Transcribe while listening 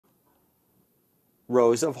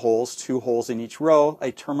rows of holes, 2 holes in each row.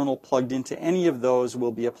 A terminal plugged into any of those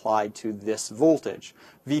will be applied to this voltage.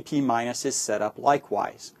 VP minus is set up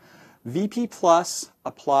likewise. VP plus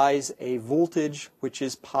applies a voltage which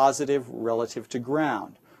is positive relative to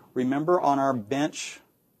ground. Remember, on our bench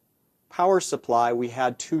power supply we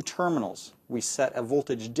had 2 terminals. We set a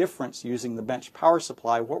voltage difference using the bench power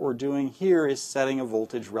supply. What we're doing here is setting a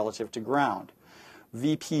voltage relative to ground.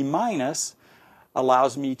 VP minus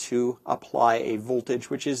allows me to apply a voltage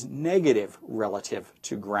which is negative relative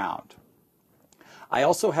to ground. I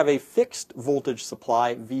also have a fixed voltage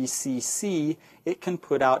supply, VCC. It can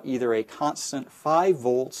put out either a constant 5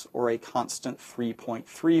 volts or a constant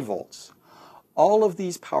 3.3 volts. All of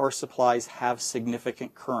these power supplies have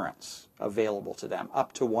significant currents available to them,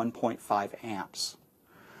 up to 1.5 amps.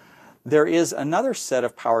 There is another set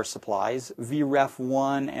of power supplies,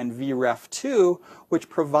 VREF1 and VREF2, which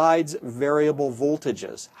provides variable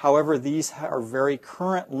voltages. However, these are very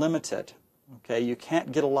current limited. Okay, you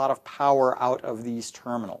can't get a lot of power out of these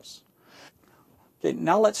terminals. Okay,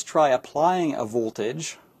 now let's try applying a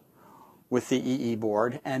voltage with the EE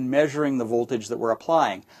board and measuring the voltage that we're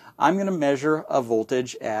applying. I'm going to measure a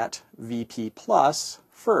voltage at VP plus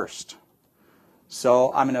first.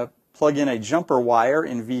 So I'm going to plug in a jumper wire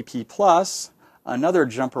in VP plus, another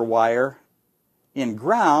jumper wire in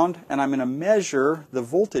ground, and I'm going to measure the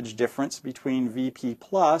voltage difference between VP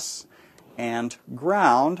plus and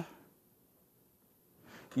ground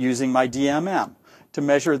using my DMM. To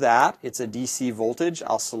measure that, it's a DC voltage.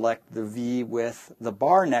 I'll select the V with the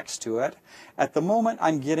bar next to it. At the moment,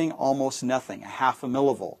 I'm getting almost nothing, a half a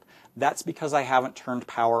millivolt. That's because I haven't turned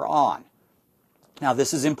power on. Now,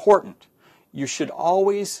 this is important. You should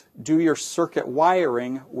always do your circuit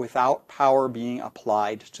wiring without power being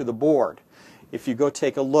applied to the board. If you go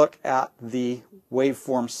take a look at the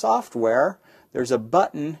waveform software, there's a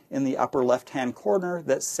button in the upper left-hand corner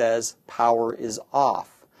that says power is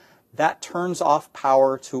off. That turns off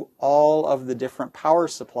power to all of the different power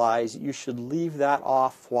supplies. You should leave that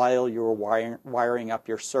off while you're wiring up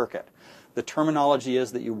your circuit. The terminology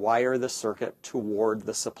is that you wire the circuit toward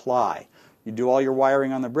the supply. You do all your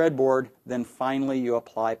wiring on the breadboard, then finally you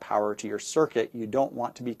apply power to your circuit. You don't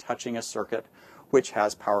want to be touching a circuit which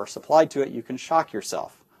has power supplied to it. You can shock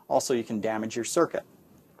yourself. Also, you can damage your circuit.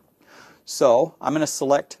 So I'm going to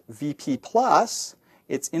select VP plus.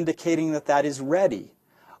 It's indicating that that is ready.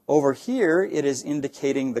 Over here, it is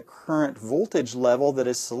indicating the current voltage level that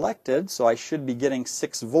is selected, so I should be getting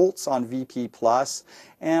 6 volts on VP plus,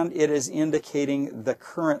 and it is indicating the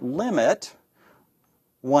current limit,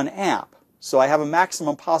 1 amp. So I have a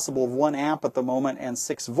maximum possible of 1 amp at the moment and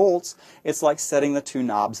 6 volts. It's like setting the 2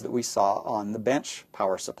 knobs that we saw on the bench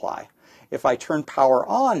power supply. If I turn power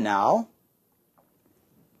on now,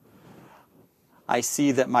 I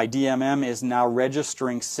see that my DMM is now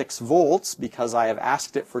registering 6 volts because I have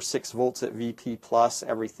asked it for 6 volts at VP plus.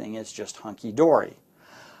 Everything is just hunky-dory.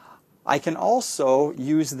 I can also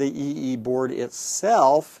use the EE board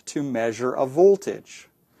itself to measure a voltage.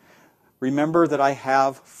 Remember that I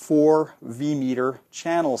have 4 V-meter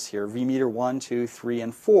channels here, V-meter 1, 2, 3,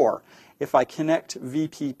 and 4. If I connect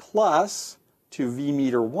VP plus to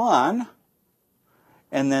V-meter 1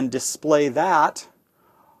 and then display that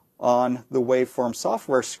on the waveform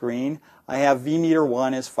software screen, I have V-meter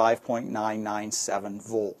 1 is 5.997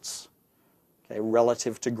 volts, okay,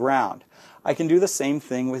 relative to ground. I can do the same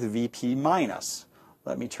thing with VP minus.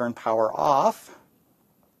 Let me turn power off,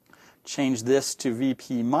 change this to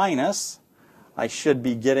VP minus. I should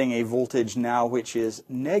be getting a voltage now which is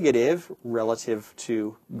negative relative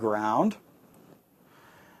to ground.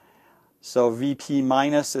 So VP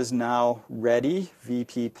minus is now ready.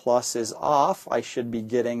 VP plus is off. I should be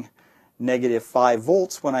getting negative 5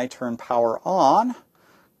 volts when I turn power on.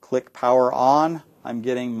 Click power on. I'm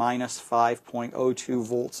getting minus 5.02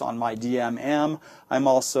 volts on my DMM. I'm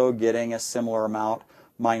also getting a similar amount,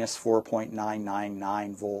 minus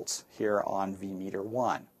 4.999 volts here on V-meter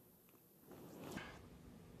 1.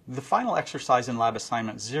 The final exercise in Lab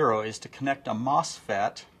Assignment 0 is to connect a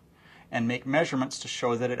MOSFET and make measurements to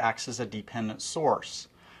show that it acts as a dependent source.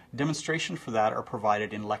 Demonstration for that are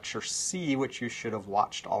provided in Lecture C, which you should have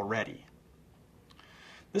watched already.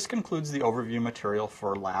 This concludes the overview material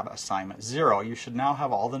for Lab Assignment 0. You should now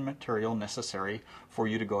have all the material necessary for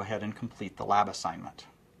you to go ahead and complete the lab assignment.